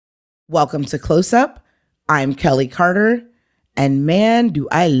Welcome to Close Up. I'm Kelly Carter, and man, do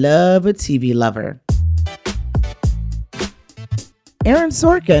I love a TV lover. Aaron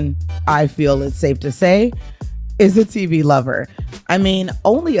Sorkin, I feel it's safe to say, is a TV lover. I mean,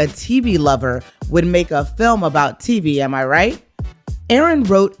 only a TV lover would make a film about TV, am I right? Aaron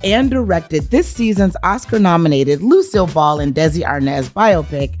wrote and directed this season's Oscar-nominated Lucille Ball and Desi Arnaz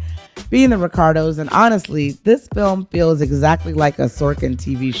biopic, Being the Ricardos, and honestly, this film feels exactly like a Sorkin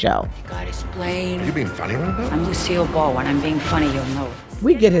TV show. You gotta explain. Are you being funny right now? I'm Lucille Ball. When I'm being funny, you'll know.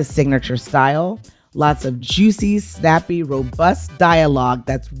 We get his signature style, lots of juicy, snappy, robust dialogue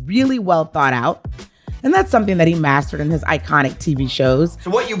that's really well thought out. And that's something that he mastered in his iconic TV shows. So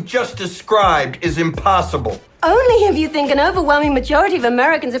what you've just described is impossible. Only if you think an overwhelming majority of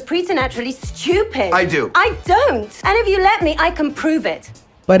Americans are preternaturally stupid. I do. I don't. And if you let me, I can prove it.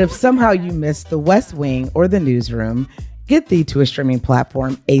 But if somehow you missed The West Wing or The Newsroom, get thee to a streaming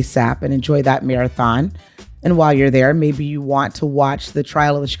platform ASAP and enjoy that marathon. And while you're there, maybe you want to watch The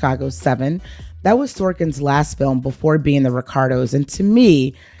Trial of the Chicago 7. That was Sorkin's last film before Being the Ricardos. And to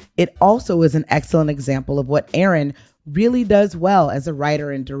me, it also is an excellent example of what Aaron really does well as a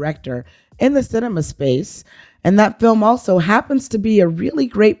writer and director in the cinema space. And that film also happens to be a really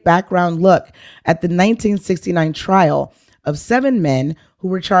great background look at the 1969 trial of 7 men who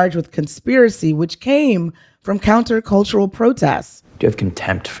were charged with conspiracy, which came from countercultural protests. Do you have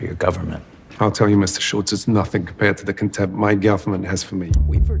contempt for your government? I'll tell you, Mr. Schultz, it's nothing compared to the contempt my government has for me.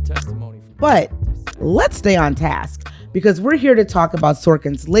 We've heard testimony. But let's stay on task, because we're here to talk about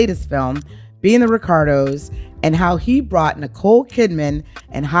Sorkin's latest film, Being the Ricardos, and how he brought Nicole Kidman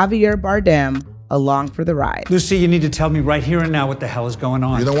and Javier Bardem along for the ride. Lucy, you need to tell me right here and now what the hell is going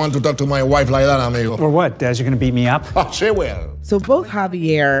on. You don't want to talk to my wife like that, amigo. Or what, Daz? You're going to beat me up? Oh, she will. So both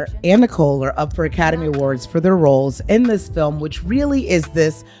Javier and Nicole are up for Academy Awards for their roles in this film, which really is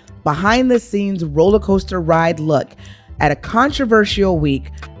this behind-the-scenes roller coaster ride look at a controversial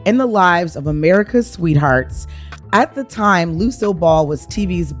week in the lives of America's sweethearts. At the time, Lucille Ball was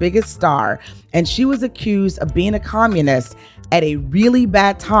TV's biggest star, and she was accused of being a communist at a really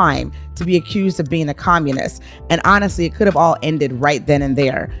bad time to be accused of being a communist. And honestly, it could have all ended right then and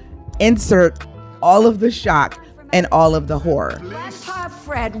there. Insert all of the shock and all of the horror. Grandpa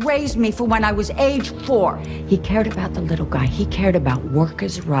Fred raised me for when I was age 4. He cared about the little guy. He cared about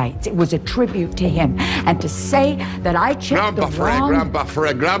workers' rights. It was a tribute to him. And to say that I checked Grandpa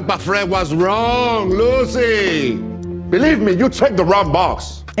Fred was wrong, Lucy. Believe me, you checked the wrong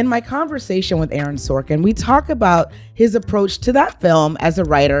box. In my conversation with Aaron Sorkin, we talk about his approach to that film as a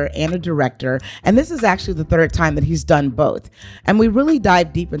writer and a director, and this is actually the third time that he's done both. And we really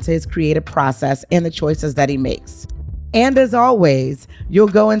dive deep into his creative process and the choices that he makes. And as always, you'll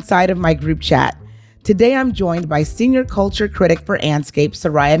go inside of my group chat. Today I'm joined by senior culture critic for Anscape,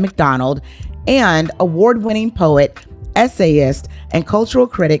 Soraya McDonald, and award-winning poet, essayist, and cultural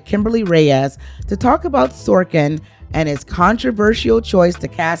critic, Kimberly Reyes, to talk about Sorkin and his controversial choice to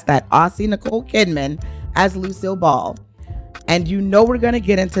cast that Aussie Nicole Kidman as Lucille Ball. And you know we're going to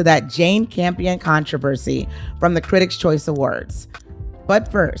get into that Jane Campion controversy from the Critics' Choice Awards. But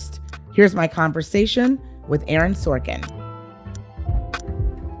first, here's my conversation with Aaron Sorkin.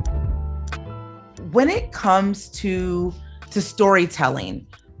 When it comes to storytelling,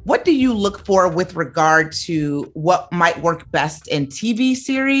 what do you look for with regard to what might work best in TV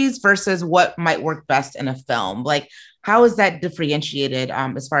series versus what might work best in a film? Like, how is that differentiated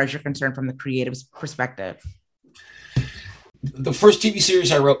as far as you're concerned from the creative perspective? The first TV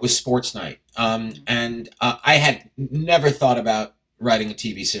series I wrote was Sports Night. And I had never thought about writing a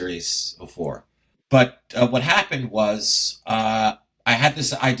TV series before. But what happened was I had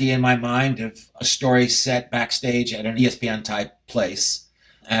this idea in my mind of a story set backstage at an ESPN type place.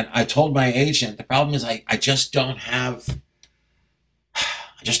 And I told my agent, the problem is I just don't have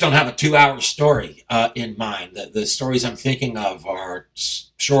a 2-hour story in mind. The stories I'm thinking of are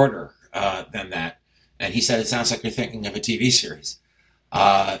shorter than that. And he said, it sounds like you're thinking of a TV series.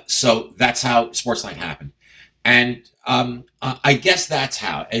 So that's how Sports Night happened. And I guess that's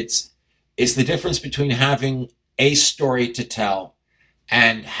how. It's the difference between having a story to tell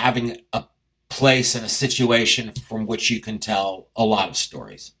and having a place and a situation from which you can tell a lot of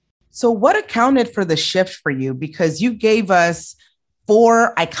stories. So what accounted for the shift for you? Because you gave us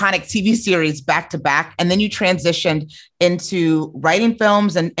 4 iconic TV series back to back, and then you transitioned into writing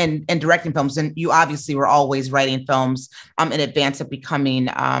films and directing films. And you obviously were always writing films in advance of becoming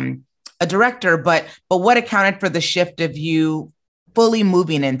a director. But what accounted for the shift of you fully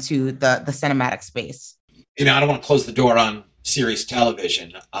moving into the cinematic space? I don't want to close the door on series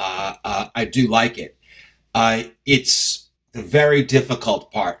television. I do like it. It's the very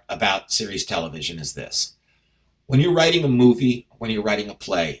difficult part about series television is this. When you're writing a movie, when you're writing a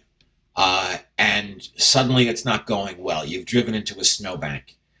play, and suddenly it's not going well, you've driven into a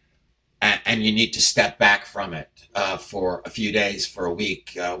snowbank, and you need to step back from it for a few days, for a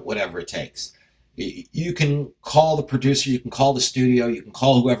week, whatever it takes. You can call the producer, you can call the studio, you can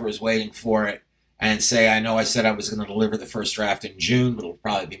call whoever is waiting for it and say, I know I said I was going to deliver the first draft in June, but it'll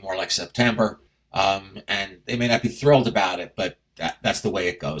probably be more like September. And they may not be thrilled about it, but that's the way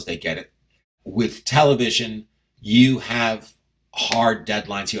it goes. They get it. With television, you have hard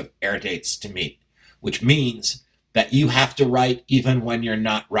deadlines, you have air dates to meet, which means that you have to write even when you're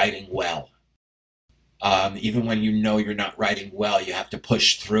not writing well. Even when you know you're not writing well, you have to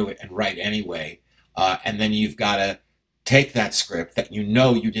push through it and write anyway. And then you've got to take that script that you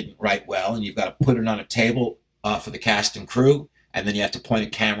know you didn't write well, and you've got to put it on a table for the cast and crew, and then you have to point a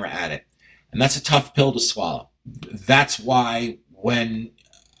camera at it. And that's a tough pill to swallow. That's why when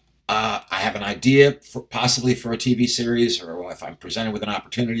I have an idea possibly for a TV series, or if I'm presented with an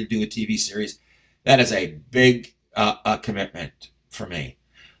opportunity to do a TV series, that is a big commitment for me.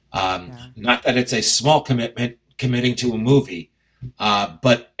 Not that it's a small commitment, committing to a movie,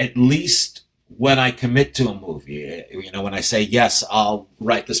 but at least when I commit to a movie, when I say, yes, I'll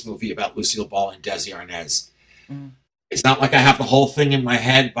write this movie about Lucille Ball and Desi Arnaz, it's not like I have the whole thing in my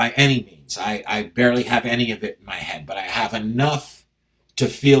head by any means. I barely have any of it in my head, but I have enough to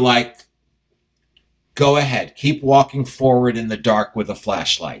feel like, go ahead, keep walking forward in the dark with a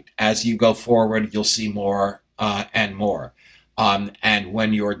flashlight. As you go forward, you'll see more and more. And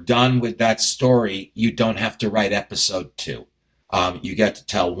when you're done with that story, you don't have to write episode 2. You get to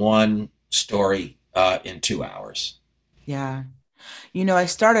tell one story in 2 hours. Yeah. I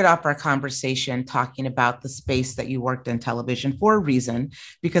started off our conversation talking about the space that you worked in television for a reason,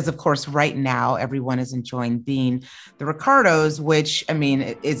 because of course, right now, everyone is enjoying being the Ricardos, which,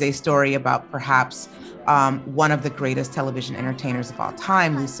 is a story about perhaps one of the greatest television entertainers of all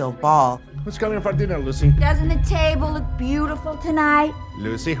time, Lucille Ball. What's coming for dinner, Lucy? Doesn't the table look beautiful tonight?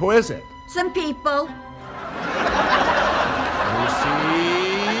 Lucy, who is it? Some people. Lucy.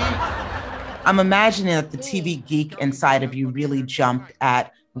 I'm imagining that the TV geek inside of you really jumped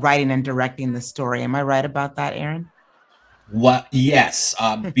at writing and directing the story. Am I right about that, Aaron? What? Yes,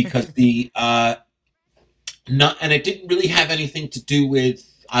 because and it didn't really have anything to do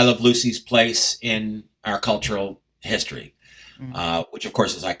with I Love Lucy's place in our cultural history, which of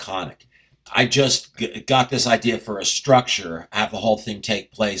course is iconic. I just got this idea for a structure, have the whole thing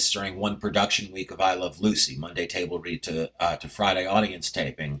take place during one production week of I Love Lucy, Monday table read to Friday audience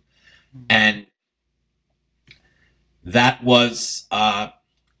taping. And that was a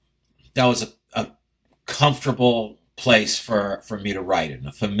comfortable place for me to write in,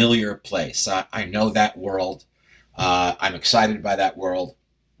 a familiar place. I know that world. I'm excited by that world.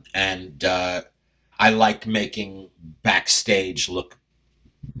 And I like making backstage look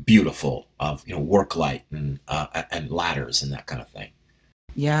beautiful, of work light and ladders and that kind of thing.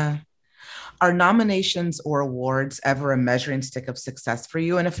 Yeah. Are nominations or awards ever a measuring stick of success for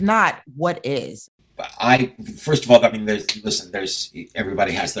you? And if not, what is? First of all, there's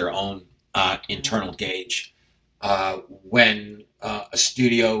everybody has their own internal gauge. When a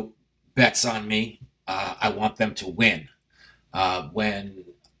studio bets on me, I want them to win. When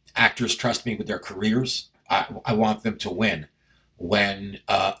actors trust me with their careers, I want them to win. When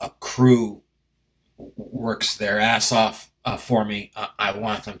a crew works their ass off for me, I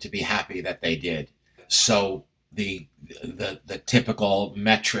want them to be happy that they did. So the typical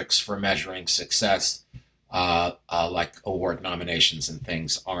metrics for measuring success, like award nominations and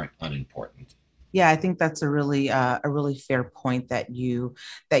things, aren't unimportant. Yeah, I think that's a really fair point that you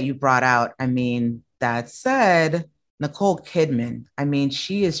brought out. That said, Nicole Kidman,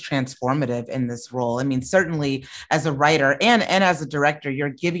 she is transformative in this role. Certainly as a writer and as a director, you're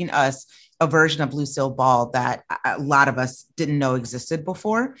giving us a version of Lucille Ball that a lot of us didn't know existed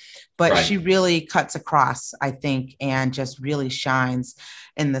before, but right. She really cuts across, I think, and just really shines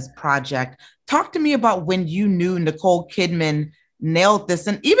in this project. Talk to me about when you knew Nicole Kidman nailed this,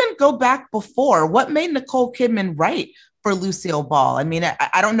 and even go back before. What made Nicole Kidman write for Lucille Ball?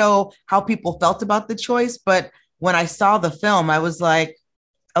 I don't know how people felt about the choice, but when I saw the film, I was like,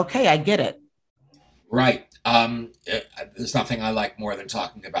 okay, I get it. Right. There's nothing I like more than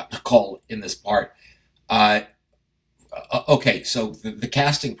talking about Nicole in this part. Okay, so the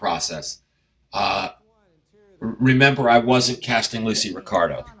casting process. Remember, I wasn't casting Lucy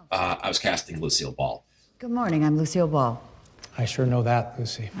Ricardo. I was casting Lucille Ball. Good morning, I'm Lucille Ball. I sure know that,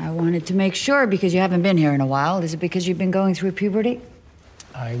 Lucy. I wanted to make sure because you haven't been here in a while. Is it because you've been going through puberty?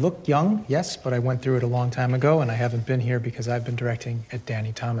 I look young, yes, but I went through it a long time ago, and I haven't been here because I've been directing at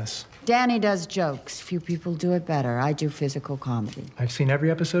Danny Thomas. Danny does jokes. Few people do it better. I do physical comedy. I've seen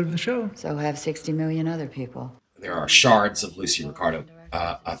every episode of the show. So have 60 million other people. There are shards of Lucy Ricardo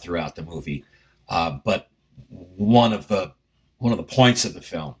throughout the movie, but one of the points of the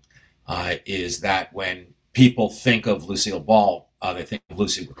film is that when people think of Lucille Ball, they think of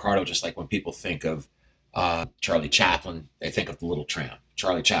Lucy Ricardo just like when people think of Charlie Chaplin, they think of The Little Tramp.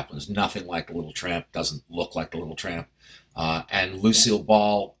 Charlie Chaplin is nothing like The Little Tramp, doesn't look like The Little Tramp, and Lucille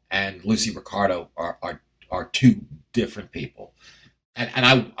Ball and Lucy Ricardo are two different people, and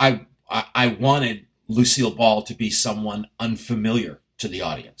I wanted Lucille Ball to be someone unfamiliar to the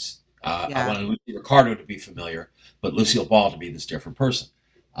audience. I wanted Lucy Ricardo to be familiar, but Lucille Ball to be this different person.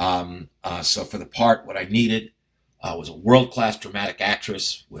 So for the part, what I needed was a world-class dramatic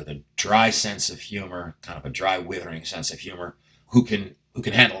actress with a dry sense of humor, kind of a dry, withering sense of humor, who can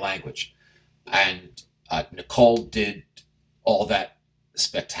handle language. And Nicole did all that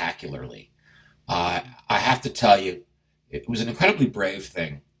spectacularly. I have to tell you, it was an incredibly brave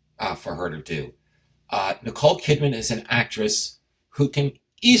thing for her to do. Nicole Kidman is an actress who can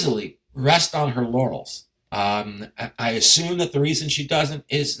easily rest on her laurels. I assume that the reason she doesn't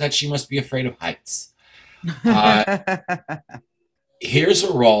is that she must be afraid of heights. Here's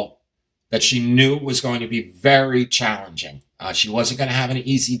a role that she knew was going to be very challenging. She wasn't going to have an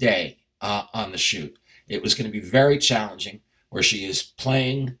easy day on the shoot. It was going to be very challenging, where she is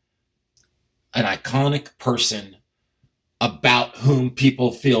playing an iconic person about whom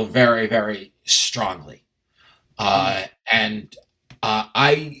people feel very, very strongly. And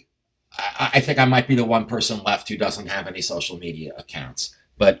I think I might be the one person left who doesn't have any social media accounts.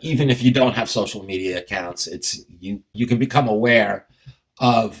 But even if you don't have social media accounts, it's you can become aware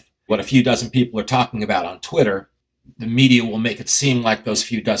of what a few dozen people are talking about on Twitter. The media will make it seem like those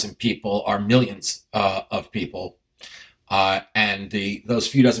few dozen people are millions of people. And those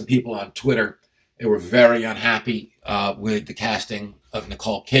few dozen people on Twitter, they were very unhappy with the casting of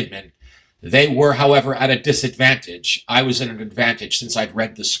Nicole Kidman. They were, however, at a disadvantage. I was at an advantage since I'd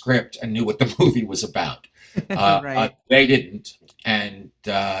read the script and knew what the movie was about. Right. They didn't. And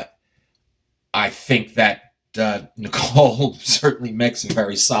I think that Nicole certainly makes a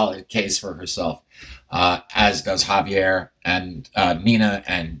very solid case for herself, as does Javier and Nina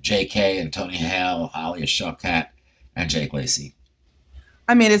and J.K. and Tony Hale, Alia Shawkat, and Jake Lacey.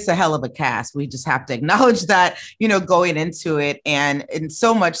 I mean, it's a hell of a cast. We just have to acknowledge that, going into it, and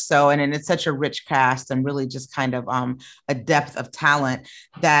so much so, and it's such a rich cast, and really just kind of a depth of talent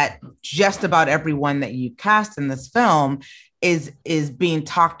that just about everyone that you cast in this film is being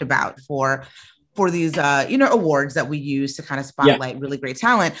talked about for these awards that we use to kind of spotlight really great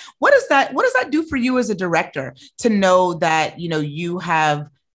talent. What does that do for you as a director, to know that you have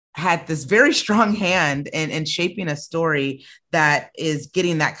had this very strong hand in shaping a story that is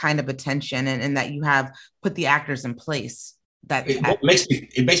getting that kind of attention, and that you have put the actors in place? It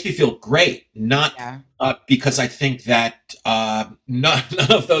makes me feel great, not because I think that none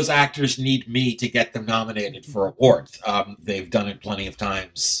of those actors need me to get them nominated for awards. They've done it plenty of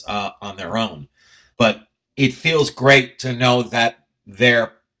times on their own, but it feels great to know that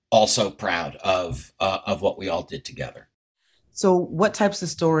they're also proud of what we all did together. So what types of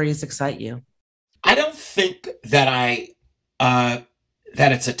stories excite you? I don't think that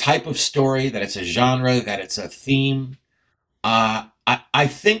that it's a type of story, that it's a genre, that it's a theme. I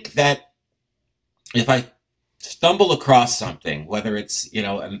think that if I stumble across something, whether it's,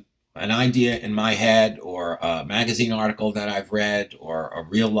 an idea in my head, or a magazine article that I've read, or a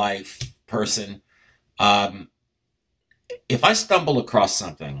real life person, if I stumble across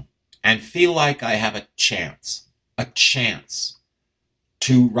something and feel like I have a chance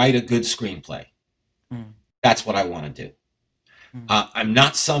to write a good screenplay, that's what I want to do. I'm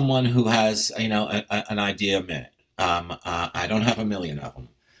not someone who has, an idea a minute. I don't have a million of them.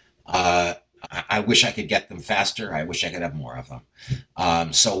 I wish I could get them faster. I wish I could have more of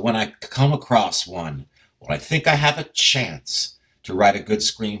them. So when I come across one where I think I have a chance to write a good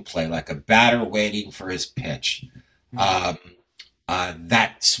screenplay, like a batter waiting for his pitch,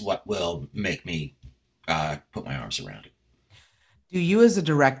 that's what will make me put my arms around it. Do you, as a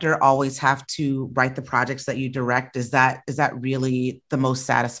director, always have to write the projects that you direct? Is that really the most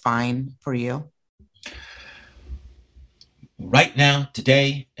satisfying for you? Right now,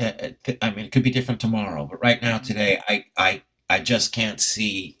 today, it could be different tomorrow, but right now, today, I just can't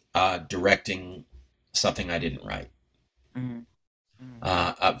see directing something I didn't write.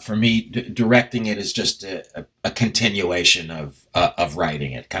 For me, directing it is just a continuation of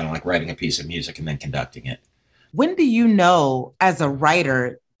writing it, kind of like writing a piece of music and then conducting it. When do you know as a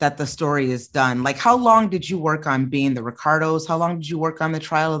writer that the story is done? Like, how long did you work on Being the Ricardos? How long did you work on the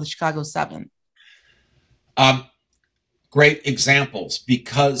trial of the Chicago Seven? Great examples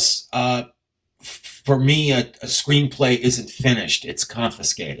because for me, a screenplay isn't finished, it's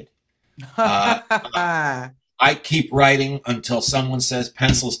confiscated. I keep writing until someone says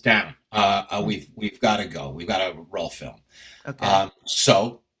pencils down. We've got to go. We've got to roll film. Okay.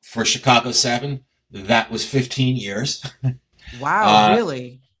 So for Chicago 7, that was 15 years. Wow,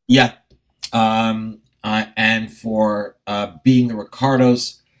 really? Yeah. And for Being the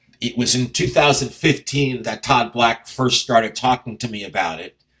Ricardos, it was in 2015 that Todd Black first started talking to me about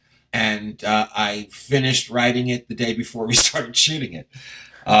it. And I finished writing it the day before we started shooting it.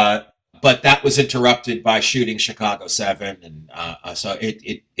 But that was interrupted by shooting Chicago 7. And so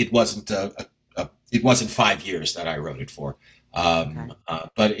it wasn't it wasn't 5 years that I wrote it for.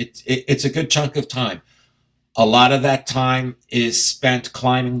 But it's a good chunk of time. A lot of that time is spent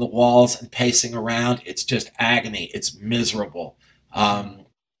climbing the walls and pacing around. It's just agony. It's miserable.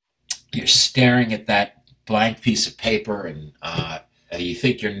 You're staring at that blank piece of paper and you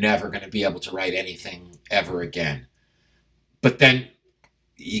think you're never going to be able to write anything ever again. But then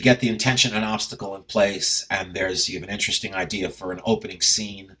you get the intention and obstacle in place, and you have an interesting idea for an opening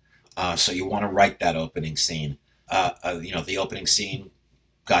scene. So you want to write that opening scene. The opening scene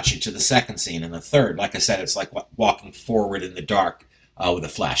got you to the second scene and the third. Like I said, it's like walking forward in the dark with a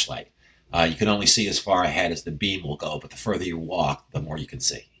flashlight. You can only see as far ahead as the beam will go, but the further you walk, the more you can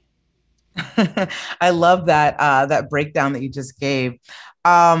see. I love that breakdown that you just gave.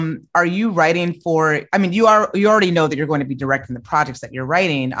 Are you writing for? I mean, you already know that you're going to be directing the projects that you're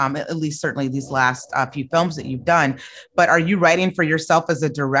writing. At least certainly these last few films that you've done. But are you writing for yourself as a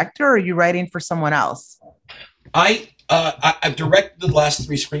director, or are you writing for someone else? I've directed the last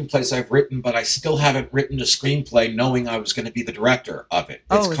 3 screenplays I've written, but I still haven't written a screenplay knowing I was going to be the director of it.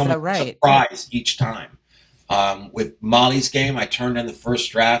 It's is come that as right? a surprise each time. With Molly's Game, I turned in the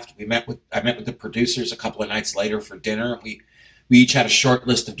first draft. I met with the producers a couple of nights later for dinner. We each had a short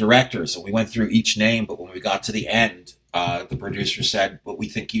list of directors, and we went through each name. But when we got to the end, the producer said, "Well, we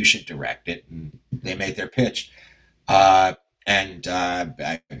think you should direct it," and they made their pitch. I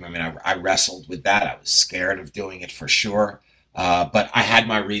wrestled with that. I was scared of doing it for sure, but I had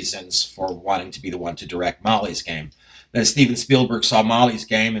my reasons for wanting to be the one to direct Molly's Game. Then Steven Spielberg saw Molly's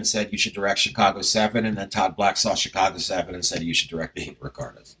Game and said, "You should direct Chicago 7." And then Todd Black saw Chicago 7 and said, "You should direct Being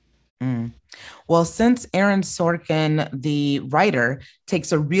Ricardos." Well, since Aaron Sorkin, the writer,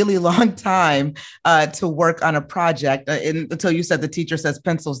 takes a really long time to work on a project until you said the teacher says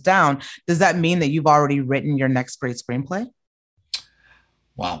pencils down, does that mean that you've already written your next great screenplay?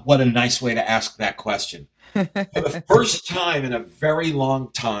 Wow, what a nice way to ask that question. For the first time in a very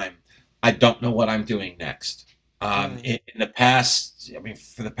long time, I don't know what I'm doing next. In the past,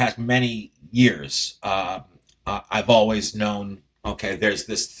 for the past many years, I've always known, okay, there's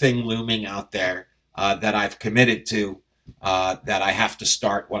this thing looming out there that I've committed to, that I have to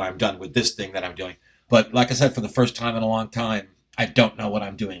start when I'm done with this thing that I'm doing. But like I said, for the first time in a long time, I don't know what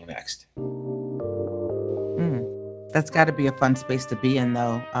I'm doing next. That's got to be a fun space to be in,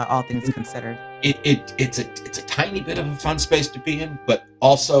 though, all things considered. It's a tiny bit of a fun space to be in, but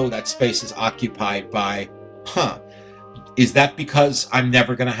also that space is occupied by, is that because I'm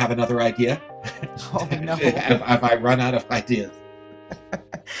never going to have another idea? Oh, no. have I run out of ideas?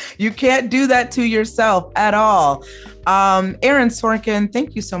 You can't do that to yourself at all. Aaron Sorkin,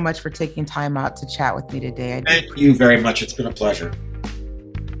 thank you so much for taking time out to chat with me today. Thank you very much. It's been a pleasure.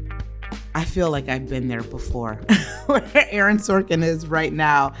 I feel like I've been there before, where Aaron Sorkin is right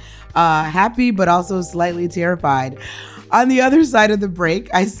now, happy but also slightly terrified. On the other side of the break,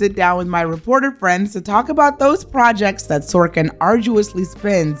 I sit down with my reporter friends to talk about those projects that Sorkin arduously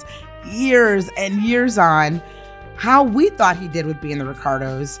spends years and years on, how we thought he did with Being the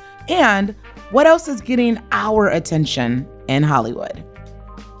Ricardos, and what else is getting our attention in Hollywood.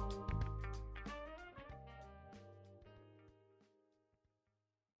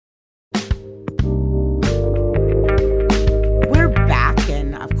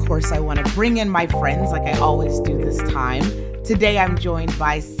 Of course, I want to bring in my friends like I always do this time. Today, I'm joined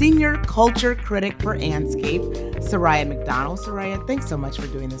by senior culture critic for Anscape, Soraya McDonald. Soraya, thanks so much for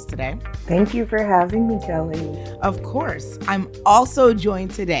doing this today. Thank you for having me, Kelly. Of course. I'm also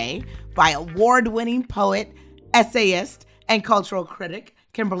joined today by award-winning poet, essayist, and cultural critic,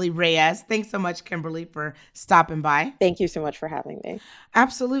 Kimberly Reyes. Thanks so much, Kimberly, for stopping by. Thank you so much for having me.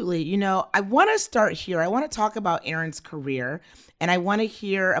 Absolutely. You know, I want to start here. I want to talk about Aaron's career, and I want to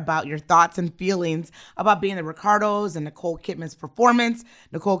hear about your thoughts and feelings about Being the Ricardos and Nicole Kidman's performance,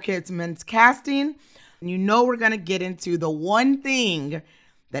 Nicole Kidman's casting. You know we're going to get into the one thing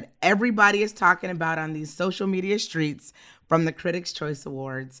that everybody is talking about on these social media streets from the Critics' Choice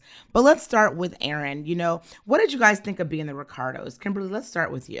Awards. But let's start with Aaron. What did you guys think of being the Ricardos? Kimberly, let's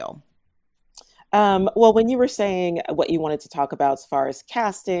start with you. Well, when you were saying what you wanted to talk about as far as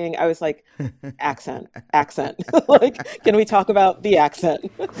casting, I was like, accent. Like, can we talk about the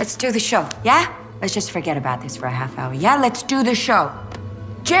accent? Let's do the show, yeah? Let's just forget about this for a half hour. Yeah, let's do the show.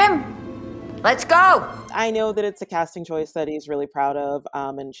 Jim, let's go. I know that it's a casting choice that he's really proud of,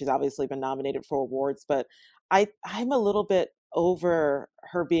 and she's obviously been nominated for awards, but I'm a little bit over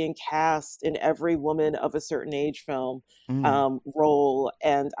her being cast in every woman of a certain age film role.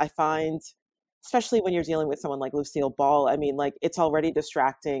 And I find, especially when you're dealing with someone like Lucille Ball, I mean, like, it's already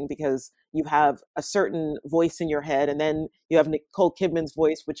distracting because you have a certain voice in your head, and then you have Nicole Kidman's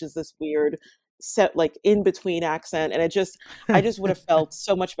voice, which is this weird set, like, in between accent. And I just would have felt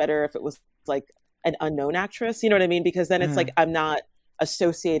so much better if it was like an unknown actress, you know what I mean? Because then it's like, I'm not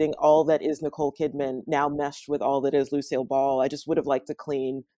associating all that is Nicole Kidman now meshed with all that is Lucille Ball. I just would have liked a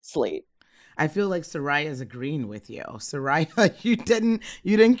clean slate. I feel like Soraya's agreeing with you. Soraya, you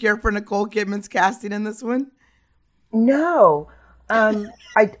didn't care for Nicole Kidman's casting in this one? No. I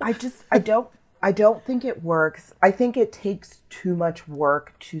don't think it works. I think it takes too much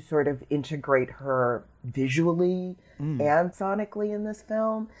work to sort of integrate her visually and sonically in this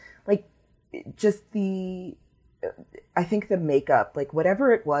film. Like, just I think the makeup, like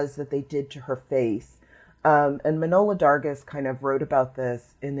whatever it was that they did to her face. And Manohla Dargis kind of wrote about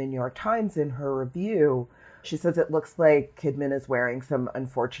this in the New York Times in her review. She says it looks like Kidman is wearing some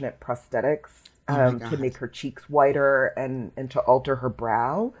unfortunate prosthetics to make her cheeks whiter and to alter her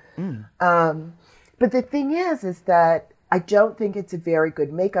brow. But the thing is that I don't think it's a very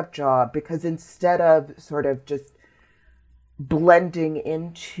good makeup job, because instead of sort of just blending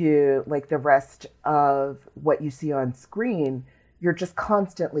into like the rest of what you see on screen, you're just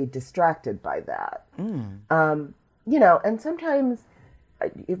constantly distracted by that. And sometimes,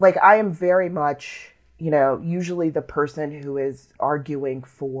 like, I am very much, usually the person who is arguing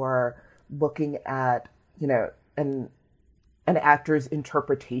for looking at, an actor's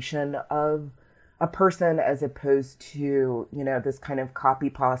interpretation of a person as opposed to, this kind of copy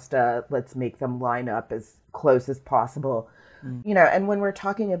pasta, let's make them line up as close as possible. And when we're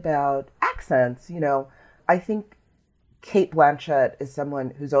talking about accents, I think Cate Blanchett is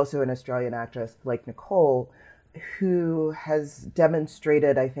someone who's also an Australian actress like Nicole, who has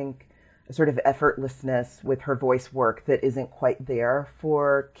demonstrated, I think, a sort of effortlessness with her voice work that isn't quite there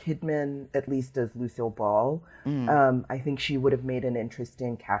for Kidman, at least as Lucille Ball. I think she would have made an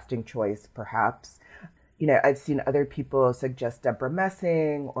interesting casting choice, perhaps. I've seen other people suggest Deborah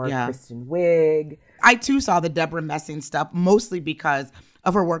Messing or Kristen Wiig. I too saw the Deborah Messing stuff, mostly because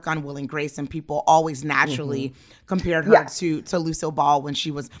of her work on Will and Grace, and people always naturally compared her to Lucille Ball when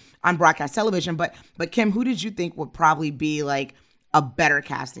she was on broadcast television. But Kim, who did you think would probably be like a better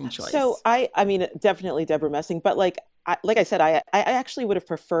casting choice? So I mean, definitely Deborah Messing, but like I said, I actually would have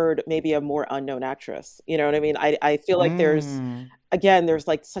preferred maybe a more unknown actress. You know what I mean? I feel like there's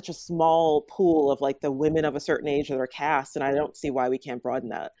like such a small pool of like the women of a certain age that are cast, and I don't see why we can't broaden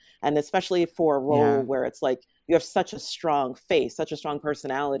that. And especially for a role where it's like you have such a strong face, such a strong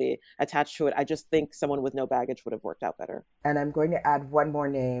personality attached to it, I just think someone with no baggage would have worked out better. And I'm going to add one more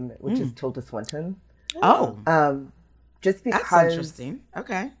name, which is Tilda Swinton. Just because that's interesting.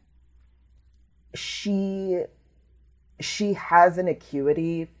 Okay. She has an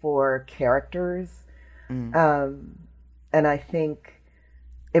acuity for characters. And I think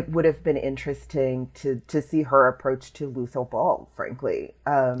it would have been interesting to see her approach to Lucille Ball, frankly.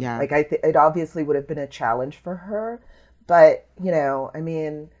 Like, it obviously would have been a challenge for her. But, I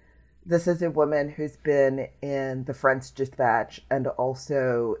mean, this is a woman who's been in The French Dispatch and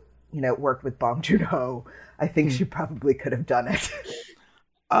also, worked with Bong Joon-ho. I think she probably could have done it.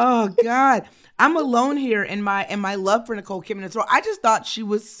 Oh God, I'm alone here in my love for Nicole Kidman. I just thought she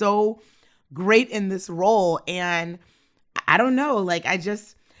was so great in this role, and I don't know, like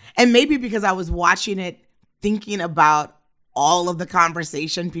and maybe because I was watching it thinking about all of the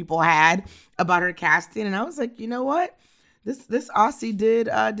conversation people had about her casting, and I was like, you know what, this Aussie did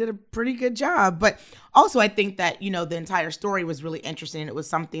a pretty good job. But also I think that the entire story was really interesting. It was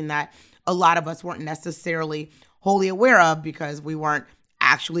something that a lot of us weren't necessarily wholly aware of because we weren't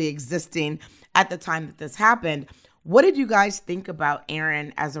actually existing at the time that this happened. What did you guys think about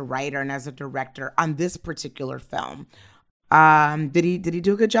Aaron as a writer and as a director on this particular film? Did he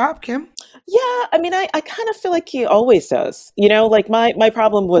do a good job, Kim? Yeah, I mean, I kind of feel like he always does. You know, like my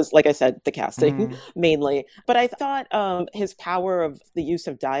problem was, like I said, the casting mainly. But I thought his power of the use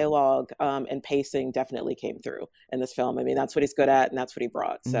of dialogue and pacing definitely came through in this film. I mean, that's what he's good at, and that's what he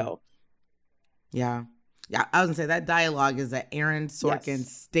brought. So, yeah, I was gonna say that dialogue is an Aaron Sorkin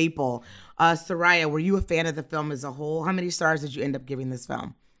staple. Soraya, were you a fan of the film as a whole? How many stars did you end up giving this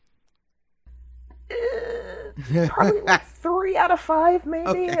film? Probably like 3 out of 5, maybe.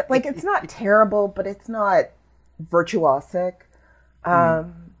 Okay. Like, it's not terrible, but it's not virtuosic.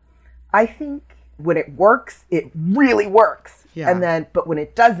 I think when it works, it really works. Yeah. But when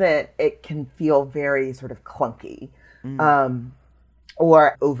it doesn't, it can feel very sort of clunky,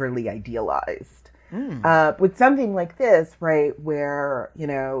 or overly idealized. With something like this, right, where, you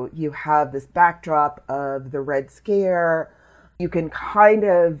know, you have this backdrop of the Red Scare, you can kind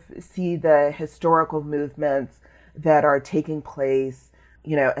of see the historical movements that are taking place,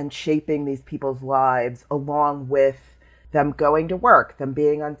 you know, and shaping these people's lives, along with them going to work, them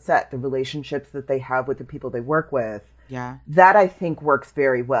being on set, the relationships that they have with the people they work with. Yeah. That, I think, works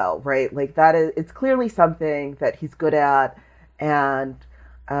very well, right? Like, that is, it's clearly something that he's good at and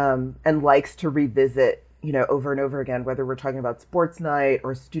likes to revisit, you know, over and over again, whether we're talking about Sports Night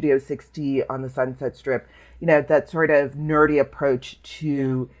or Studio 60 on the Sunset Strip, you know, that sort of nerdy approach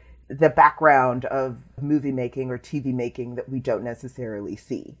to the background of movie making or TV making that we don't necessarily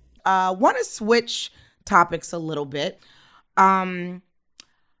see. Want to switch topics a little bit. I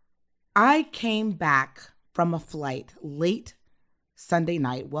came back from a flight late Sunday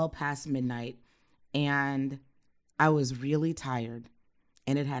night, well past midnight, and I was really tired,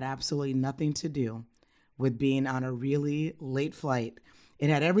 and it had absolutely nothing to do with being on a really late flight. It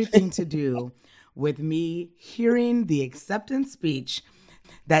had everything to do with me hearing the acceptance speech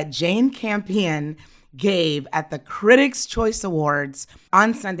that Jane Campion gave at the Critics' Choice Awards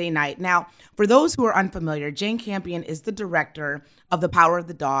on Sunday night. Now, for those who are unfamiliar, Jane Campion is the director of The Power of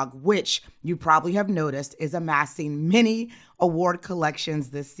the Dog, which you probably have noticed is amassing many award collections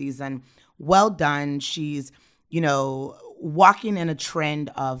this season. Well done. She's, you know, walking in a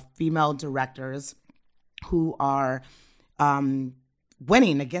trend of female directors who are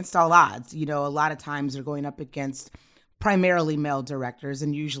winning against all odds. You know, a lot of times they're going up against primarily male directors,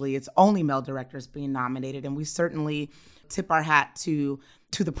 and usually it's only male directors being nominated. And we certainly tip our hat to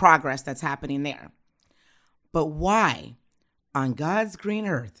the progress that's happening there. But why, on God's green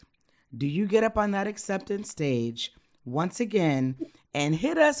earth, do you get up on that acceptance stage once again and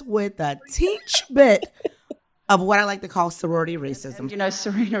hit us with a teach bit of what I like to call sorority racism? You know,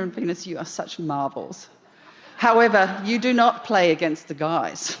 Serena and Venus, you are such marvels. However, you do not play against the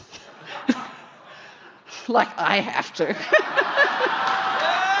guys. Like I have to.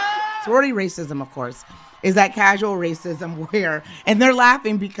 Sorority racism, of course, is that casual racism where, and they're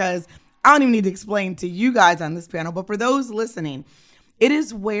laughing because I don't even need to explain to you guys on this panel, but for those listening, it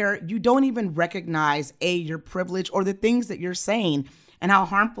is where you don't even recognize, your privilege or the things that you're saying and how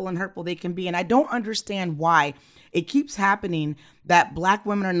harmful and hurtful they can be. And I don't understand why it keeps happening that Black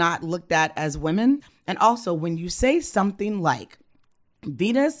women are not looked at as women. And also, when you say something like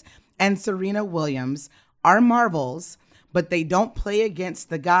Venus and Serena Williams are marvels, but they don't play against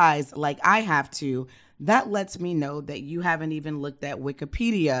the guys like I have to, that lets me know that you haven't even looked at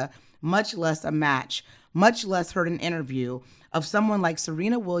Wikipedia, much less a match, much less heard an interview of someone like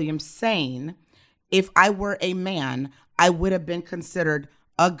Serena Williams saying, if I were a man, I would have been considered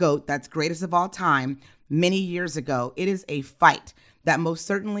a GOAT, that's greatest of all time, many years ago. It is a fight that most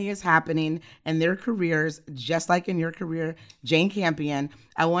certainly is happening in their careers, just like in your career, Jane Campion.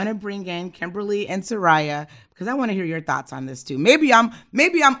 I want to bring in Kimberly and Soraya because I want to hear your thoughts on this too. Maybe I'm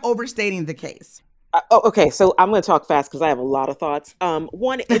overstating the case. Okay, so I'm going to talk fast because I have a lot of thoughts.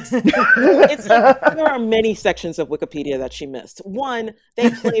 One, it's like there are many sections of Wikipedia that she missed. One, they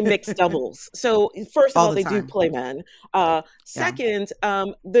play mixed doubles. So first of all, they do play men. Second,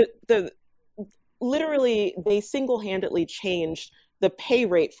 literally they single-handedly changed the pay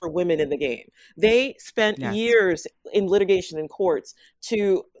rate for women in the game. They spent years in litigation in courts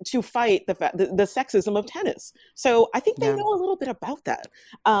to fight the sexism of tennis. So I think they know a little bit about that.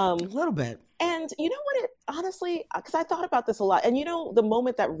 A little bit. And you know what, honestly, because I thought about this a lot, and you know, the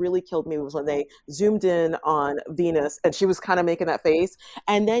moment that really killed me was when they zoomed in on Venus and she was kind of making that face,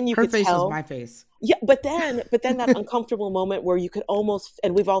 and then you could tell. Her face was my face. Yeah, but then that uncomfortable moment where you could almost,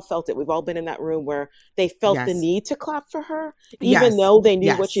 and we've all felt it, we've all been in that room where they felt the need to clap for her, even though they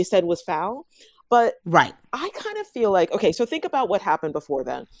knew what she said was foul. But I kind of feel like, okay, so think about what happened before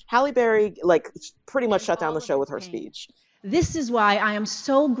then. Halle Berry, like, pretty much shut down the show with her speech. This is why I am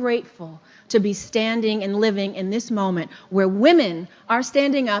so grateful to be standing and living in this moment where women are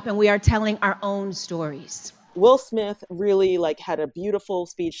standing up and we are telling our own stories. Will Smith really had a beautiful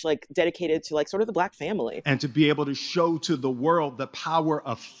speech dedicated to sort of the Black family. And to be able to show to the world the power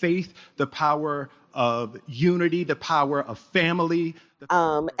of faith, the power of unity, the power of family.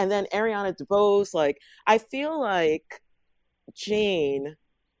 And then Ariana DeBose, I feel like Jane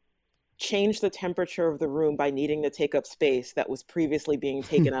changed the temperature of the room by needing to take up space that was previously being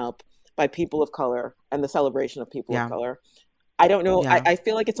taken up by people of color and the celebration of people of color. I don't know. Yeah. I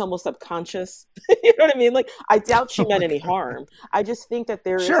feel like it's almost subconscious. You know what I mean? I doubt she meant any harm. I just think that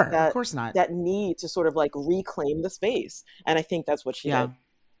there is of course not. that need to sort of reclaim the space. And I think that's what she did.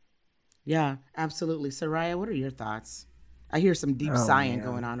 Yeah, absolutely. Soraya, what are your thoughts? I hear some deep sighing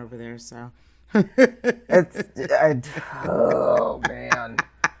going on over there. So, oh man.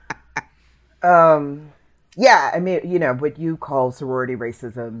 Yeah, I mean, what you call sorority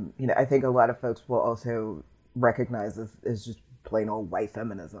racism, I think a lot of folks will also recognize as just plain old white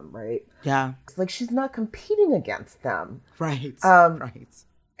feminism, right? Yeah. It's she's not competing against them. Right. Right.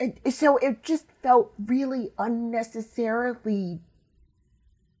 So it just felt really unnecessarily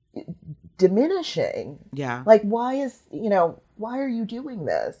diminishing. Yeah. Why are you doing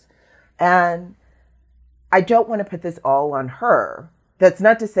this? And I don't want to put this all on her. That's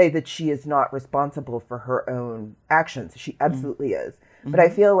not to say that she is not responsible for her own actions. She absolutely is. But I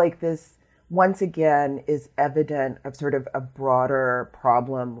feel like this, once again, is evident of sort of a broader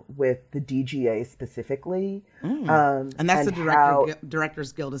problem with the DGA specifically. And that's the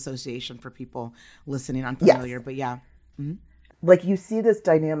Directors Guild Association for people listening unfamiliar. Yes. But yeah. Mm-hmm. You see this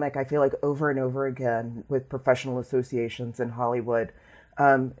dynamic, I feel like, over and over again with professional associations in Hollywood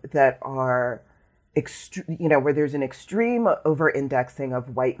that are where there's an extreme over-indexing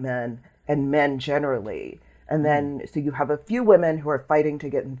of white men and men generally. And then, so you have a few women who are fighting to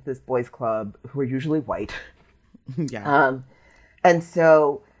get into this boys' club who are usually white. Yeah. And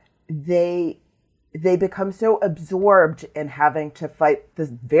so they become so absorbed in having to fight this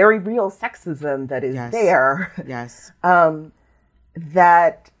very real sexism that is there. Yes.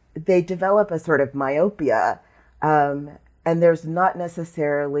 That they develop a sort of myopia. And there's not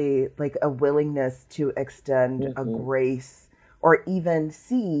necessarily a willingness to extend a grace or even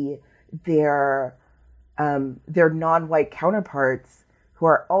see their non-white counterparts who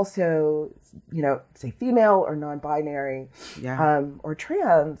are also, say female or non-binary or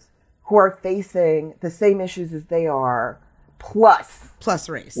trans, who are facing the same issues as they are, plus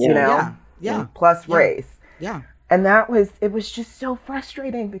race. Yeah. Plus race. Yeah. And it was just so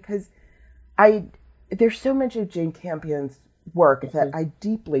frustrating because there's so much of Jane Campion's work that I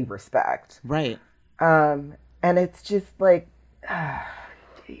deeply respect. Right. And it's just I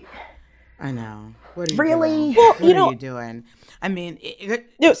know. What are you really? doing? Well, what are you doing? I mean,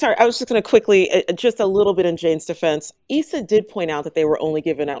 no, sorry. I was just going to quickly, just a little bit in Jane's defense. Issa did point out that they were only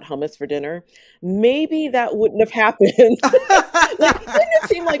giving out hummus for dinner. Maybe that wouldn't have happened. Didn't it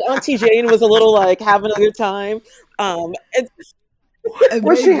seem like Auntie Jane was a little having a good time? Was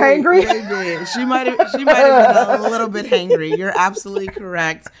she hangry? Maybe. She might have been a little bit hangry. You're absolutely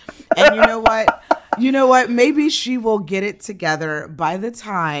correct. And you know what? Maybe she will get it together by the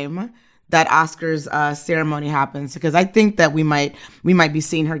time that Oscars ceremony happens, because I think that we might be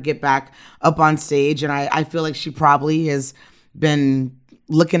seeing her get back up on stage, and I feel like she probably has been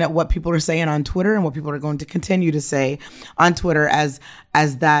looking at what people are saying on Twitter and what people are going to continue to say on Twitter as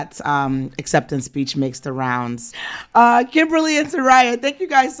that acceptance speech makes the rounds. Kimberly and Soraya, thank you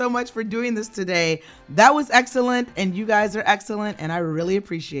guys so much for doing this today. That was excellent, and you guys are excellent, and I really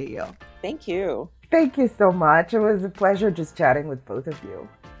appreciate you. Thank you. Thank you so much. It was a pleasure just chatting with both of you.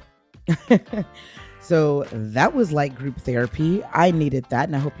 So that was like group therapy. I needed that,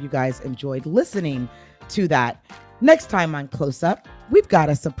 and I hope you guys enjoyed listening to that. Next time on Close Up, we've got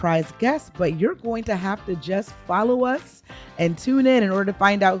a surprise guest, but you're going to have to just follow us and tune in order to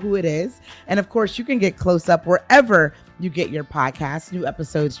find out who it is. And of course, you can get Close Up wherever you get your podcasts. New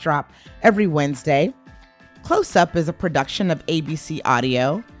episodes drop every Wednesday. Close Up is a production of ABC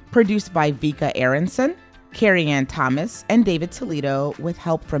Audio, produced by Vika Aronson, Carrie Ann Thomas, and David Toledo, with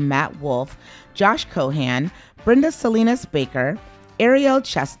help from Matt Wolf, Josh Cohan, Brenda Salinas Baker, Ariel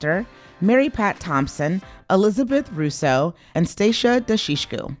Chester, Mary Pat Thompson, Elizabeth Russo, and Stacia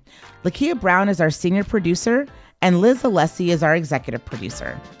Dashishku. Lakia Brown is our senior producer, and Liz Alessi is our executive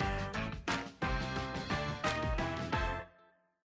producer.